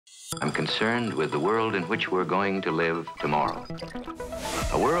I'm concerned with the world in which we're going to live tomorrow.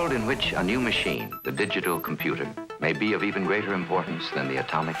 A world in which a new machine, the digital computer, may be of even greater importance than the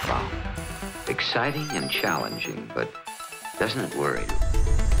atomic bomb. Exciting and challenging, but doesn't it worry you?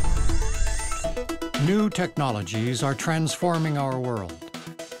 New technologies are transforming our world.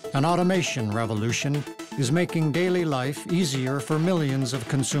 An automation revolution is making daily life easier for millions of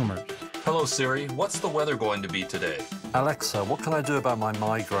consumers. Hello, Siri. What's the weather going to be today? Alexa, what can I do about my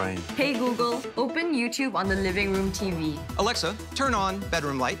migraine? Hey Google, open YouTube on the living room TV. Alexa, turn on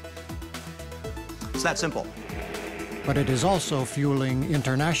bedroom light. It's that simple. But it is also fueling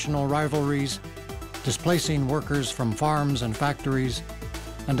international rivalries, displacing workers from farms and factories,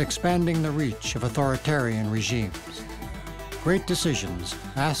 and expanding the reach of authoritarian regimes. Great Decisions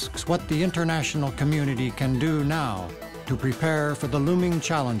asks what the international community can do now to prepare for the looming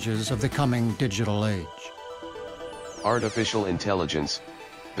challenges of the coming digital age. Artificial intelligence,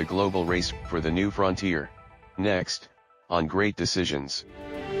 the global race for the new frontier. Next, on Great Decisions.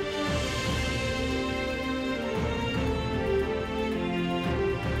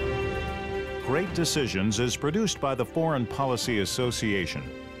 Great Decisions is produced by the Foreign Policy Association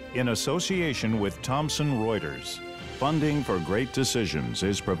in association with Thomson Reuters. Funding for Great Decisions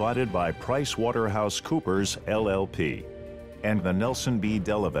is provided by PricewaterhouseCoopers LLP and the Nelson B.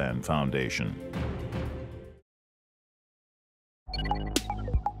 DelBene Foundation.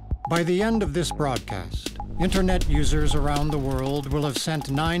 By the end of this broadcast, Internet users around the world will have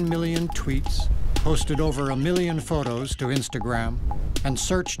sent 9 million tweets, posted over 1 million photos to Instagram, and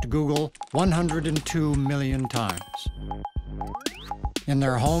searched Google 102 million times. In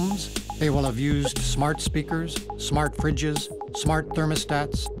their homes, they will have used smart speakers, smart fridges, smart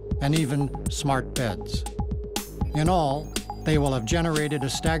thermostats, and even smart beds. In all, they will have generated a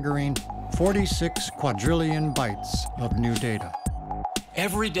staggering 46 quadrillion bytes of new data.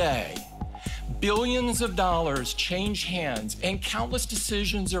 Every day, billions of dollars change hands and countless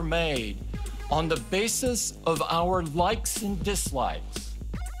decisions are made on the basis of our likes and dislikes.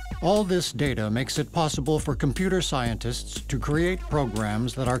 All this data makes it possible for computer scientists to create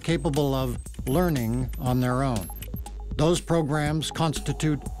programs that are capable of learning on their own. Those programs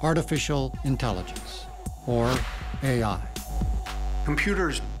constitute artificial intelligence, or AI.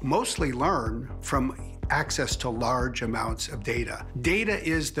 Computers mostly learn from access to large amounts of data. Data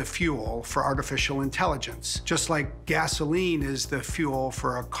is the fuel for artificial intelligence, just like gasoline is the fuel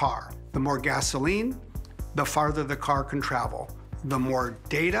for a car. The more gasoline, the farther the car can travel. The more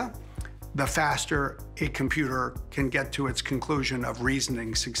data, the faster a computer can get to its conclusion of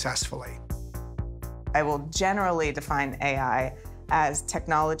reasoning successfully. I will generally define AI as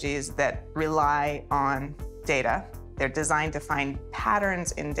technologies that rely on data. They're designed to find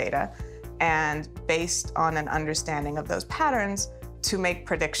patterns in data, and based on an understanding of those patterns, to make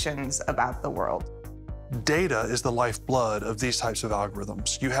predictions about the world. Data is the lifeblood of these types of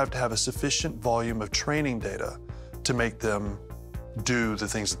algorithms. You have to have a sufficient volume of training data to make them do the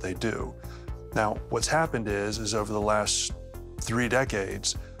things that they do. Now, what's happened is over the last 3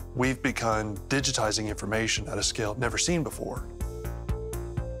 decades, we've begun digitizing information at a scale never seen before.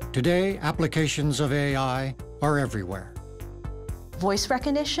 Today, applications of AI are everywhere. Voice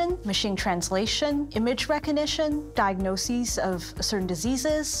recognition, machine translation, image recognition, diagnoses of certain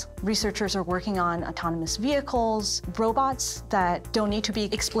diseases. Researchers are working on autonomous vehicles, robots that don't need to be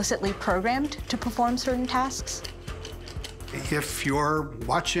explicitly programmed to perform certain tasks. If you're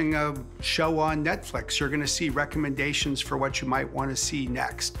watching a show on Netflix, you're going to see recommendations for what you might want to see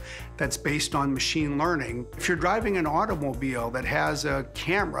next. That's based on machine learning. If you're driving an automobile that has a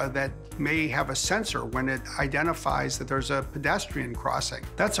camera that may have a sensor when it identifies that there's a pedestrian crossing,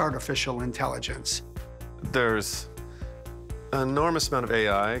 that's artificial intelligence. There's an enormous amount of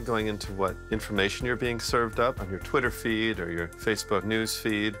AI going into what information you're being served up on your Twitter feed or your Facebook news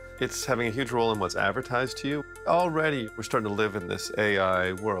feed. It's having a huge role in what's advertised to you. Already, we're starting to live in this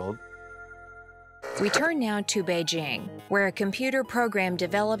AI world. We turn now to Beijing, where a computer program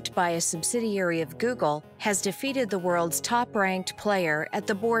developed by a subsidiary of Google has defeated the world's top-ranked player at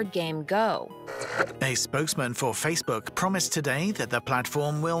the board game Go. A spokesman for Facebook promised today that the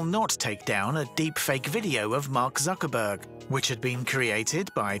platform will not take down a deepfake video of Mark Zuckerberg, which had been created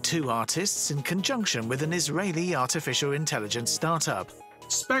by 2 artists in conjunction with an Israeli artificial intelligence startup.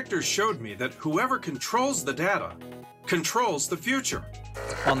 Spectre showed me that whoever controls the data controls the future.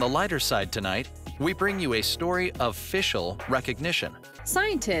 On the lighter side tonight, we bring you a story of facial recognition.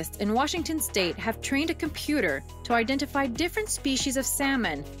 Scientists in Washington state have trained a computer to identify different species of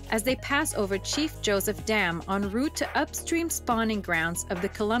salmon as they pass over Chief Joseph Dam en route to upstream spawning grounds of the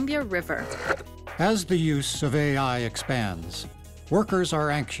Columbia River. As the use of AI expands, Workers are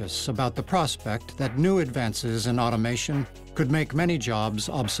anxious about the prospect that new advances in automation could make many jobs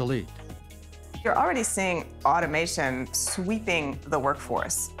obsolete. You're already seeing automation sweeping the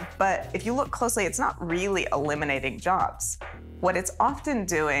workforce, but if you look closely, it's not really eliminating jobs. What it's often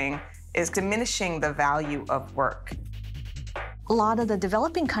doing is diminishing the value of work. A lot of the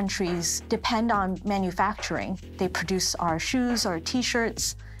developing countries depend on manufacturing. They produce our shoes or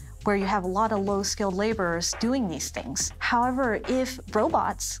t-shirts, where you have a lot of low-skilled laborers doing these things. However, if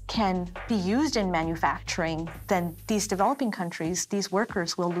robots can be used in manufacturing, then these developing countries, these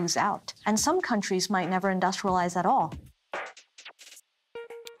workers will lose out. And some countries might never industrialize at all.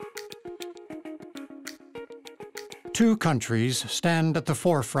 Two countries stand at the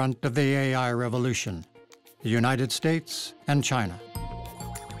forefront of the AI revolution: the United States and China.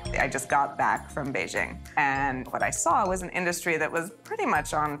 I just got back from Beijing, and what I saw was an industry that was pretty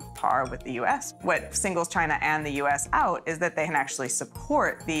much on par with the US. What singles China and the US out is that they can actually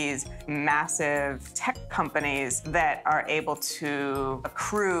support these massive tech companies that are able to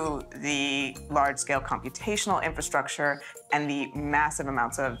accrue the large-scale computational infrastructure and the massive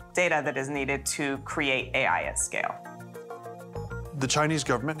amounts of data that is needed to create AI at scale. The Chinese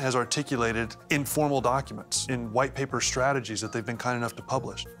government has articulated in formal documents, in white paper strategies that they've been kind enough to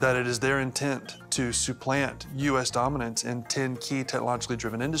publish, that it is their intent to supplant US dominance in 10 key technologically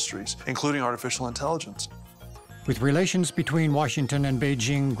driven industries, including artificial intelligence. With relations between Washington and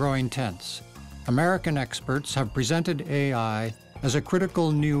Beijing growing tense, American experts have presented AI as a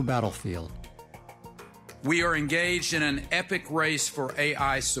critical new battlefield. We are engaged in an epic race for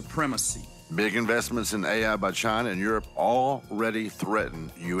AI supremacy. Big investments in AI by China and Europe already threaten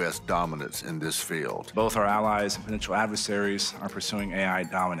U.S. dominance in this field. Both our allies and potential adversaries are pursuing AI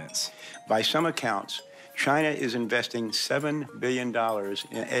dominance. By some accounts, China is investing $7 billion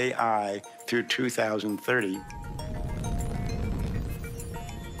in AI through 2030.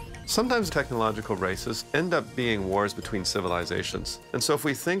 Sometimes technological races end up being wars between civilizations. And so if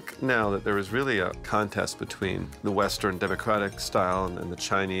we think now that there is really a contest between the Western democratic style and the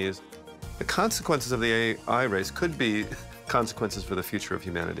Chinese, the consequences of the AI race could be consequences for the future of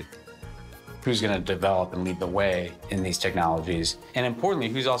humanity. Who's going to develop and lead the way in these technologies? And importantly,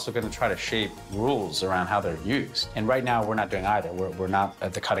 who's also going to try to shape rules around how they're used? And right now, we're not doing either. We're not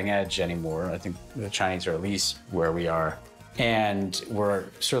at the cutting edge anymore. I think the Chinese are at least where we are. And we're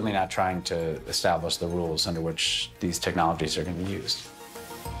certainly not trying to establish the rules under which these technologies are going to be used.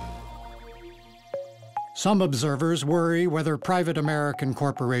 Some observers worry whether private American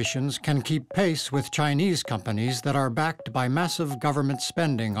corporations can keep pace with Chinese companies that are backed by massive government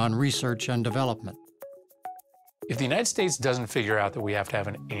spending on research and development. If the United States doesn't figure out that we have to have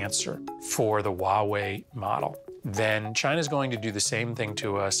an answer for the Huawei model, then China's going to do the same thing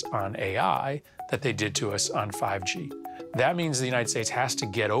to us on AI that they did to us on 5G. That means the United States has to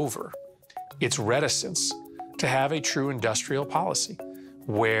get over its reticence to have a true industrial policy,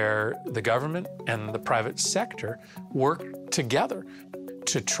 where the government and the private sector work together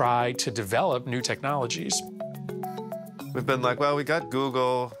to try to develop new technologies. We've been like, well, we got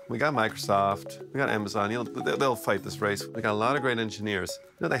Google, we got Microsoft, we got Amazon, they'll fight this race. We got a lot of great engineers.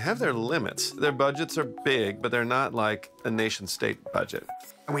 No, they have their limits. Their budgets are big, but they're not like a nation-state budget.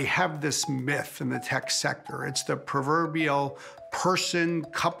 We have this myth in the tech sector. It's the proverbial person,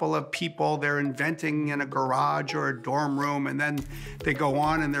 couple of people they're inventing in a garage or a dorm room, and then they go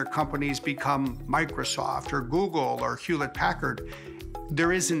on and their companies become Microsoft or Google or Hewlett-Packard.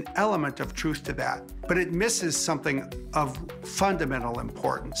 There is an element of truth to that, but it misses something of fundamental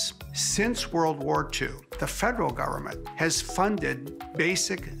importance. Since World War II, the federal government has funded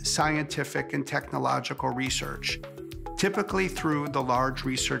basic scientific and technological research, typically through the large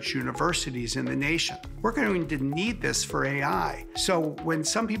research universities in the nation. We're going to need this for AI. So when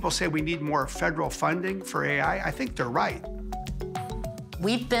some people say we need more federal funding for AI, I think they're right.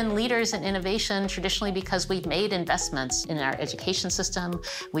 We've been leaders in innovation traditionally because we've made investments in our education system.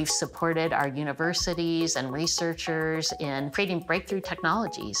 We've supported our universities and researchers in creating breakthrough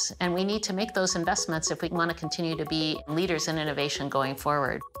technologies. And we need to make those investments if we want to continue to be leaders in innovation going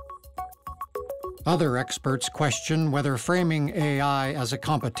forward. Other experts question whether framing AI as a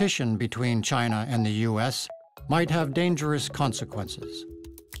competition between China and the US might have dangerous consequences.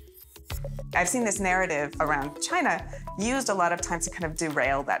 I've seen this narrative around China used a lot of times to kind of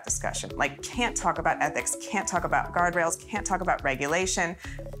derail that discussion. Like, can't talk about ethics, can't talk about guardrails, can't talk about regulation,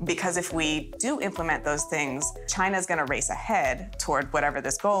 because if we do implement those things, China's going to race ahead toward whatever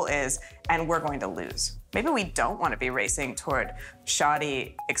this goal is, and we're going to lose. Maybe we don't want to be racing toward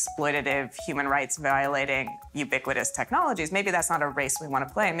shoddy, exploitative, human rights violating, ubiquitous technologies. Maybe that's not a race we want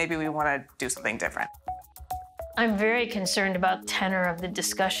to play. Maybe we want to do something different. I'm very concerned about the tenor of the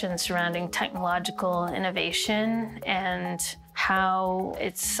discussion surrounding technological innovation and how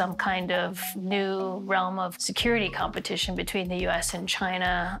it's some kind of new realm of security competition between the US and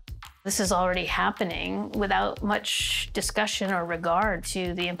China. This is already happening without much discussion or regard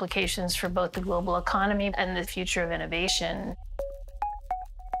to the implications for both the global economy and the future of innovation.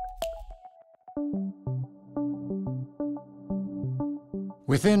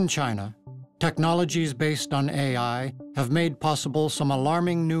 Within China, technologies based on AI have made possible some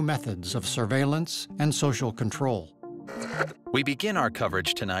alarming new methods of surveillance and social control. We begin our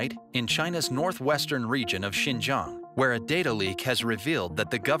coverage tonight in China's northwestern region of Xinjiang, where a data leak has revealed that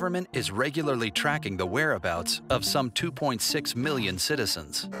the government is regularly tracking the whereabouts of some 2.6 million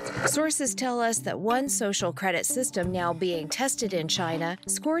citizens. Sources tell us that one social credit system now being tested in China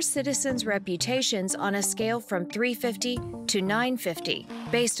scores citizens' reputations on a scale from 350 to 950,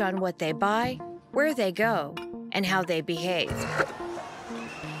 based on what they buy, where they go, and how they behave.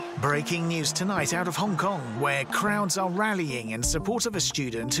 Breaking news tonight out of Hong Kong, where crowds are rallying in support of a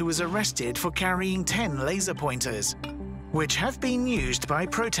student who was arrested for carrying 10 laser pointers, which have been used by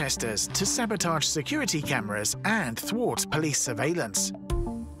protesters to sabotage security cameras and thwart police surveillance.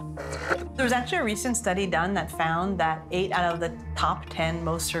 There was actually a recent study done that found that 8 out of the top 10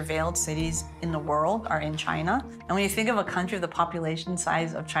 most surveilled cities in the world are in China. And when you think of a country of the population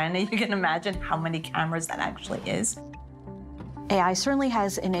size of China, you can imagine how many cameras that actually is. AI certainly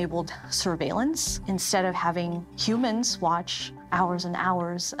has enabled surveillance. Instead of having humans watch hours and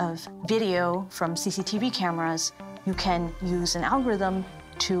hours of video from CCTV cameras, you can use an algorithm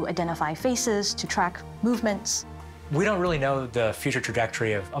to identify faces, to track movements. We don't really know the future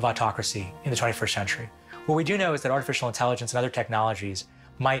trajectory of autocracy in the 21st century. What we do know is that artificial intelligence and other technologies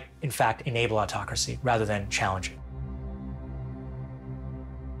might, in fact, enable autocracy rather than challenge it.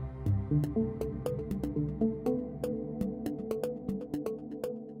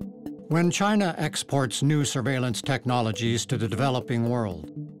 When China exports new surveillance technologies to the developing world,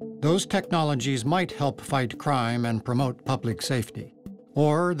 those technologies might help fight crime and promote public safety,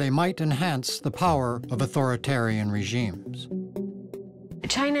 or they might enhance the power of authoritarian regimes.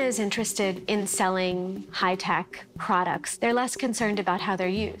 China is interested in selling high-tech products. They're less concerned about how they're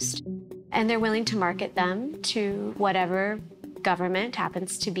used, and they're willing to market them to whatever government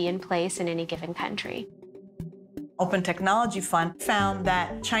happens to be in place in any given country. Open Technology Fund found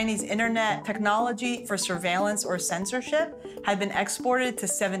that Chinese internet technology for surveillance or censorship had been exported to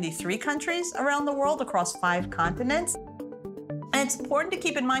 73 countries around the world across 5 continents. And it's important to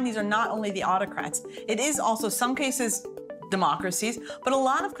keep in mind these are not only the autocrats. It is also, some cases, democracies, but a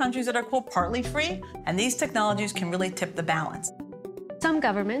lot of countries that are, quote, partly free, and these technologies can really tip the balance. Some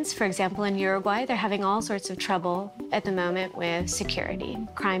governments, for example, in Uruguay, they're having all sorts of trouble at the moment with security.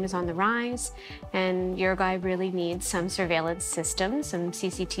 Crime is on the rise, and Uruguay really needs some surveillance systems, some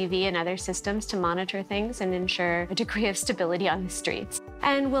CCTV and other systems to monitor things and ensure a degree of stability on the streets.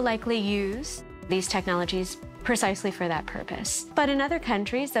 And will likely use these technologies precisely for that purpose. But in other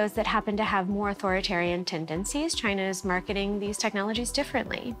countries, those that happen to have more authoritarian tendencies, China is marketing these technologies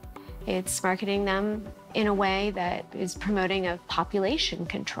differently. It's marketing them in a way that is promoting a population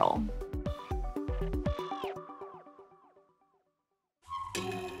control.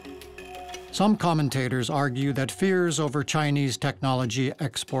 Some commentators argue that fears over Chinese technology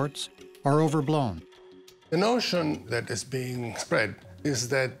exports are overblown. The notion that is being spread is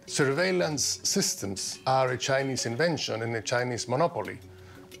that surveillance systems are a Chinese invention and a Chinese monopoly.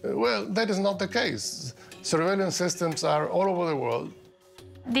 Well, that is not the case. Surveillance systems are all over the world.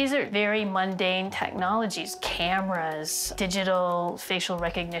 These are very mundane technologies, cameras, digital facial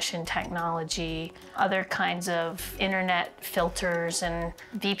recognition technology, other kinds of internet filters and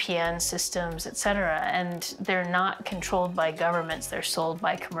VPN systems, et cetera. And they're not controlled by governments, they're sold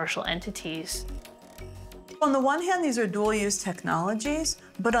by commercial entities. On the one hand, these are dual-use technologies,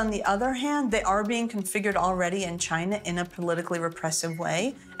 but on the other hand, they are being configured already in China in a politically repressive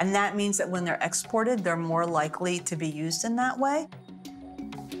way. And that means that when they're exported, they're more likely to be used in that way.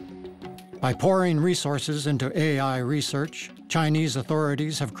 By pouring resources into AI research, Chinese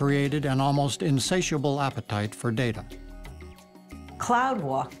authorities have created an almost insatiable appetite for data.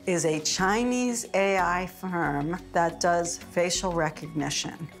 CloudWalk is a Chinese AI firm that does facial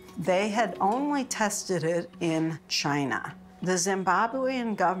recognition. They had only tested it in China. The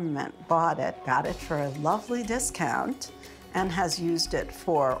Zimbabwean government bought it, got it for a lovely discount, and has used it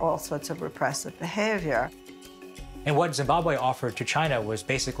for all sorts of repressive behavior. And what Zimbabwe offered to China was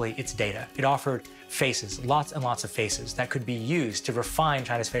basically its data. It offered faces, lots and lots of faces, that could be used to refine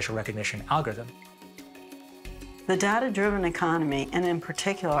China's facial recognition algorithm. The data-driven economy, and in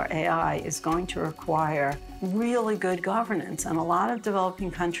particular AI, is going to require really good governance, and a lot of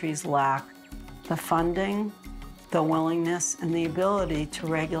developing countries lack the funding, the willingness, and the ability to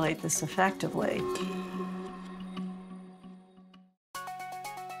regulate this effectively.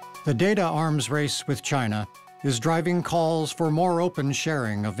 The data arms race with China is driving calls for more open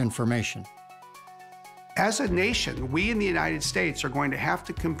sharing of information. As a nation, we in the United States are going to have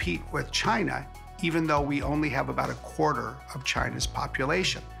to compete with China, even though we only have about a quarter of China's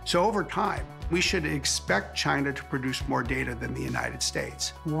population. So over time, we should expect China to produce more data than the United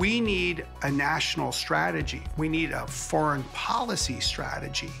States. We need a national strategy. We need a foreign policy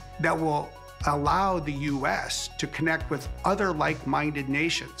strategy that will allow the U.S. to connect with other like-minded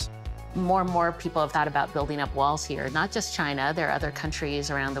nations. More and more people have thought about building up walls here. Not just China, there are other countries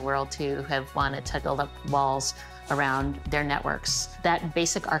around the world too who have wanted to build up walls around their networks. That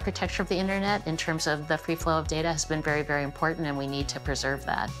basic architecture of the internet in terms of the free flow of data has been very, very important, and we need to preserve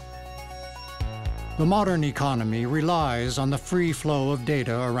that. The modern economy relies on the free flow of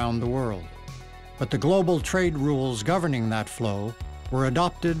data around the world. But the global trade rules governing that flow were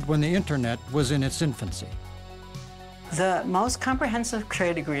adopted when the internet was in its infancy. The most comprehensive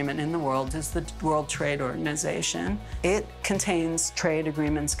trade agreement in the world is the World Trade Organization. It contains trade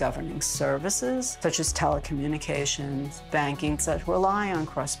agreements governing services, such as telecommunications, banking, that rely on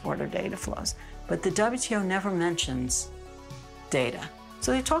cross-border data flows. But the WTO never mentions data.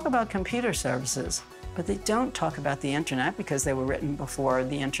 So they talk about computer services, but they don't talk about the internet because they were written before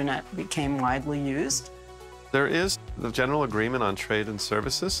the internet became widely used. There is the general agreement on trade and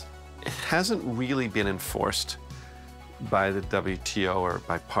services. It hasn't really been enforced by the WTO or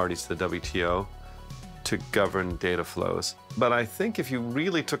by parties to the WTO to govern data flows. But I think if you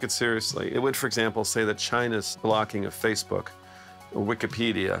really took it seriously, it would, for example, say that China's blocking of Facebook, or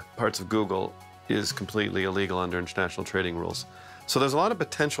Wikipedia, parts of Google, is completely illegal under international trading rules. So there's a lot of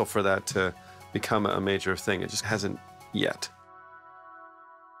potential for that to become a major thing. It just hasn't yet.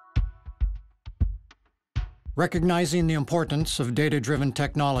 Recognizing the importance of data-driven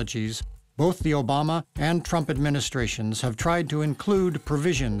technologies, both the Obama and Trump administrations have tried to include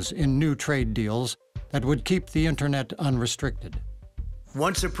provisions in new trade deals that would keep the internet unrestricted.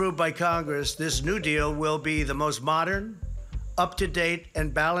 Once approved by Congress, this new deal will be the most modern, up-to-date,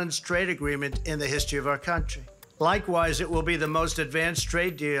 and balanced trade agreement in the history of our country. Likewise, it will be the most advanced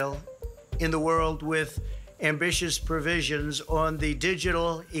trade deal in the world with ambitious provisions on the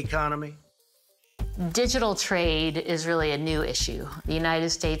digital economy. Digital trade is really a new issue. The United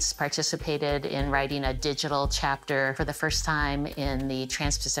States participated in writing a digital chapter for the first time in the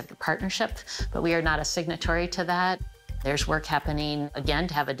Trans-Pacific Partnership, but we are not a signatory to that. There's work happening, again,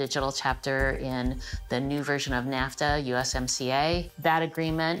 to have a digital chapter in the new version of NAFTA, USMCA. That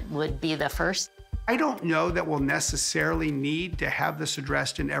agreement would be the first. I don't know that we'll necessarily need to have this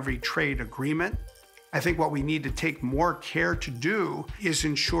addressed in every trade agreement. I think what we need to take more care to do is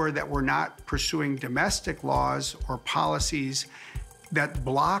ensure that we're not pursuing domestic laws or policies that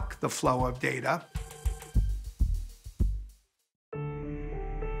block the flow of data.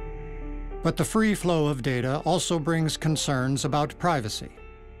 But the free flow of data also brings concerns about privacy.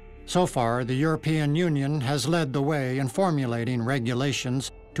 So far, the European Union has led the way in formulating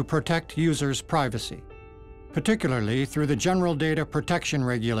regulations to protect users' privacy, particularly through the General Data Protection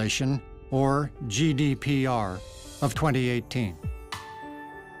Regulation, or GDPR, of 2018.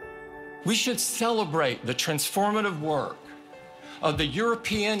 We should celebrate the transformative work of the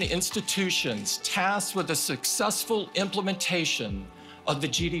European institutions tasked with the successful implementation of the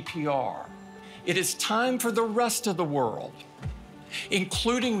GDPR. It is time for the rest of the world,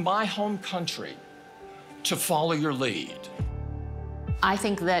 including my home country, to follow your lead. I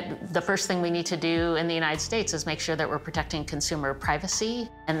think that the first thing we need to do in the United States is make sure that we're protecting consumer privacy,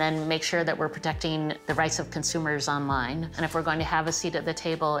 and then make sure that we're protecting the rights of consumers online. And if we're going to have a seat at the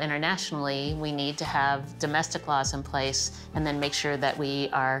table internationally, we need to have domestic laws in place, and then make sure that we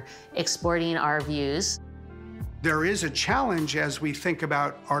are exporting our views. There is a challenge as we think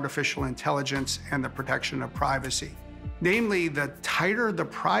about artificial intelligence and the protection of privacy. Namely, the tighter the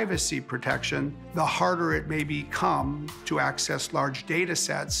privacy protection, the harder it may become to access large data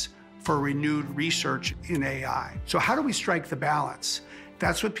sets for renewed research in AI. So how do we strike the balance?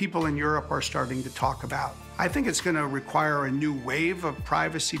 That's what people in Europe are starting to talk about. I think it's going to require a new wave of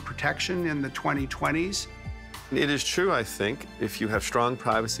privacy protection in the 2020s. It is true, I think, if you have strong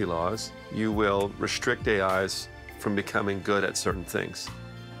privacy laws, you will restrict AIs from becoming good at certain things.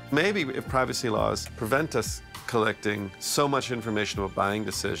 Maybe if privacy laws prevent us collecting so much information about buying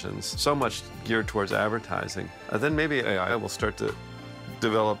decisions, so much geared towards advertising, then maybe AI will start to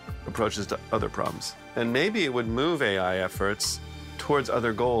develop approaches to other problems. And maybe it would move AI efforts towards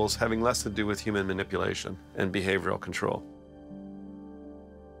other goals having less to do with human manipulation and behavioral control.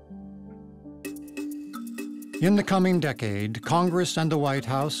 In the coming decade, Congress and the White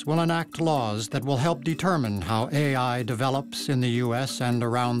House will enact laws that will help determine how AI develops in the U.S. and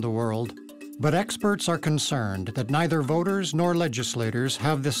around the world. But experts are concerned that neither voters nor legislators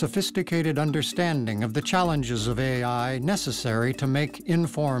have the sophisticated understanding of the challenges of AI necessary to make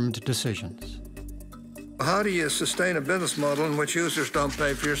informed decisions. How do you sustain a business model in which users don't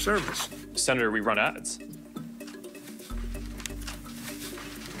pay for your service? Senator, we run ads.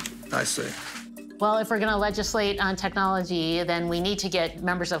 I see. Well, if we're going to legislate on technology, then we need to get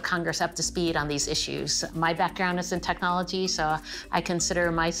members of Congress up to speed on these issues. My background is in technology, so I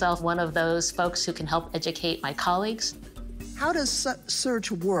consider myself one of those folks who can help educate my colleagues. How does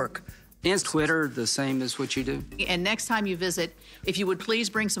search work? Is Twitter the same as what you do? And next time you visit, if you would please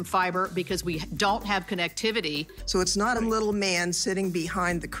bring some fiber because we don't have connectivity. So it's not a little man sitting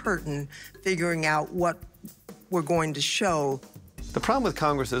behind the curtain figuring out what we're going to show. The problem with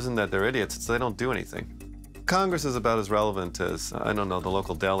Congress isn't that they're idiots, it's they don't do anything. Congress is about as relevant as, I don't know, the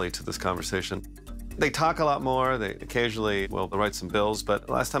local deli to this conversation. They talk a lot more, they occasionally will write some bills, but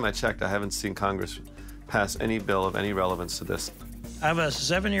last time I checked, I haven't seen Congress pass any bill of any relevance to this. I have a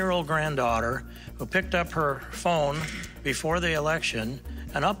 7-year-old granddaughter who picked up her phone before the election,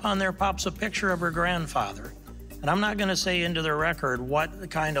 and up on there pops a picture of her grandfather. And I'm not going to say into the record what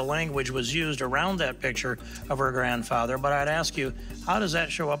kind of language was used around that picture of her grandfather, but I'd ask you, how does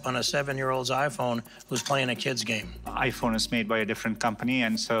that show up on a 7-year-old's iPhone who's playing a kid's game? iPhone is made by a different company,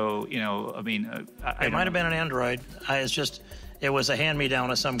 and so, you know, I mean... It might have been an Android. It was a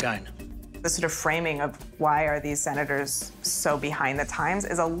hand-me-down of some kind. The sort of framing of why are these senators so behind the times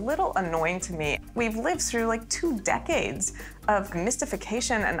is a little annoying to me. We've lived through like 2 decades of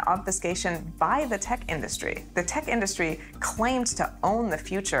mystification and obfuscation by the tech industry. The tech industry claimed to own the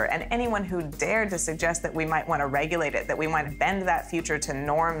future, and anyone who dared to suggest that we might want to regulate it, that we might bend that future to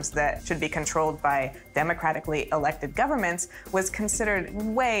norms that should be controlled by democratically elected governments was considered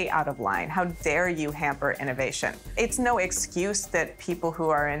way out of line. How dare you hamper innovation? It's no excuse that people who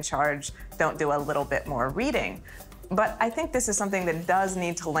are in charge don't do a little bit more reading. But I think this is something that does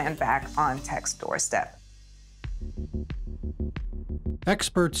need to land back on tech's doorstep.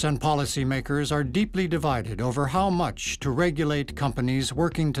 Experts and policymakers are deeply divided over how much to regulate companies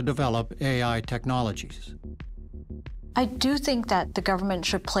working to develop AI technologies. I do think that the government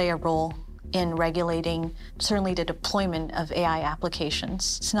should play a role in regulating certainly the deployment of AI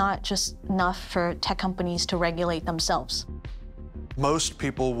applications. It's not just enough for tech companies to regulate themselves. Most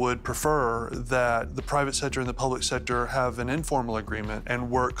people would prefer that the private sector and the public sector have an informal agreement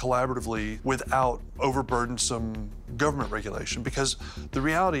and work collaboratively without overburdensome government regulation, because the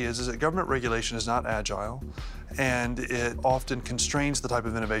reality is that government regulation is not agile, and it often constrains the type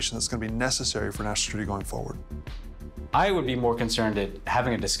of innovation that's going to be necessary for national security going forward. I would be more concerned at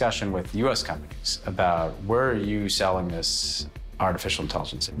having a discussion with U.S. companies about where are you selling this artificial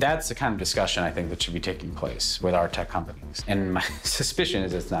intelligence. That's the kind of discussion I think that should be taking place with our tech companies. And my suspicion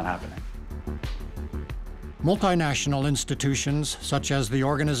is it's not happening. Multinational institutions, such as the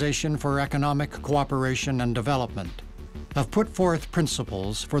Organization for Economic Cooperation and Development, have put forth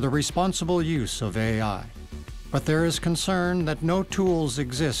principles for the responsible use of AI. But there is concern that no tools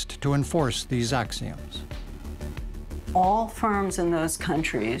exist to enforce these axioms. All firms in those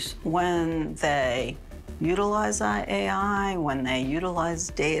countries, when they utilize AI, when they utilize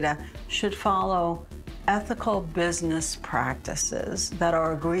data, should follow ethical business practices that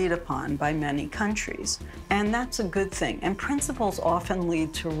are agreed upon by many countries. And that's a good thing. And principles often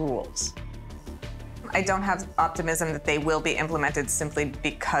lead to rules. I don't have optimism that they will be implemented simply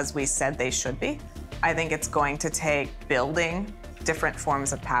because we said they should be. I think it's going to take building different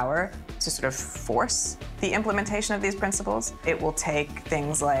forms of power to sort of force the implementation of these principles. It will take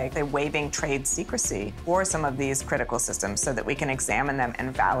things like waiving trade secrecy for some of these critical systems so that we can examine them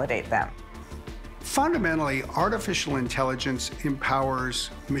and validate them. Fundamentally, artificial intelligence empowers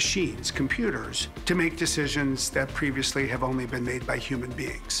machines, computers, to make decisions that previously have only been made by human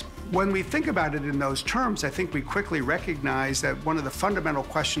beings. When we think about it in those terms, I think we quickly recognize that one of the fundamental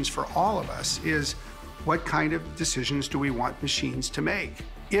questions for all of us is, what kind of decisions do we want machines to make?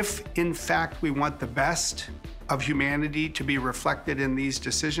 If, in fact, we want the best of humanity to be reflected in these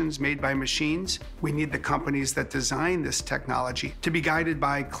decisions made by machines, we need the companies that design this technology to be guided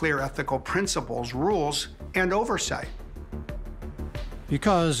by clear ethical principles, rules, and oversight.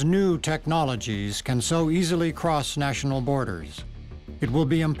 Because new technologies can so easily cross national borders, it will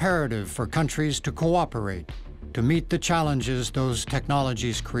be imperative for countries to cooperate to meet the challenges those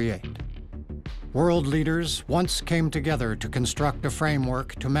technologies create. World leaders once came together to construct a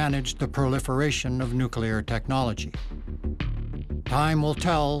framework to manage the proliferation of nuclear technology. Time will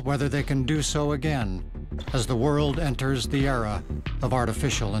tell whether they can do so again as the world enters the era of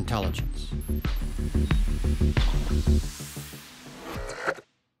artificial intelligence.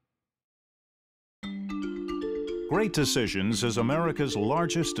 Great Decisions is America's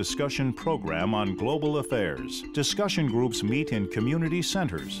largest discussion program on global affairs. Discussion groups meet in community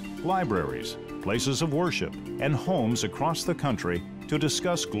centers, libraries, places of worship, and homes across the country to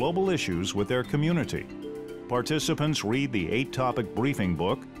discuss global issues with their community. Participants read the 8-topic briefing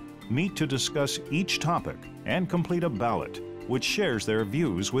book, meet to discuss each topic, and complete a ballot, which shares their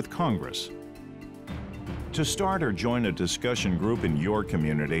views with Congress. To start or join a discussion group in your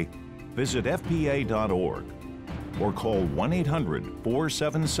community, visit fpa.org or call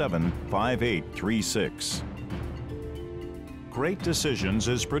 1-800-477-5836. Great Decisions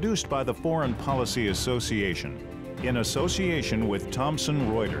is produced by the Foreign Policy Association in association with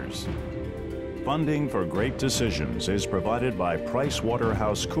Thomson Reuters. Funding for Great Decisions is provided by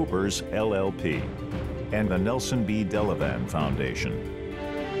PricewaterhouseCoopers LLP and the Nelson B. Delavan Foundation.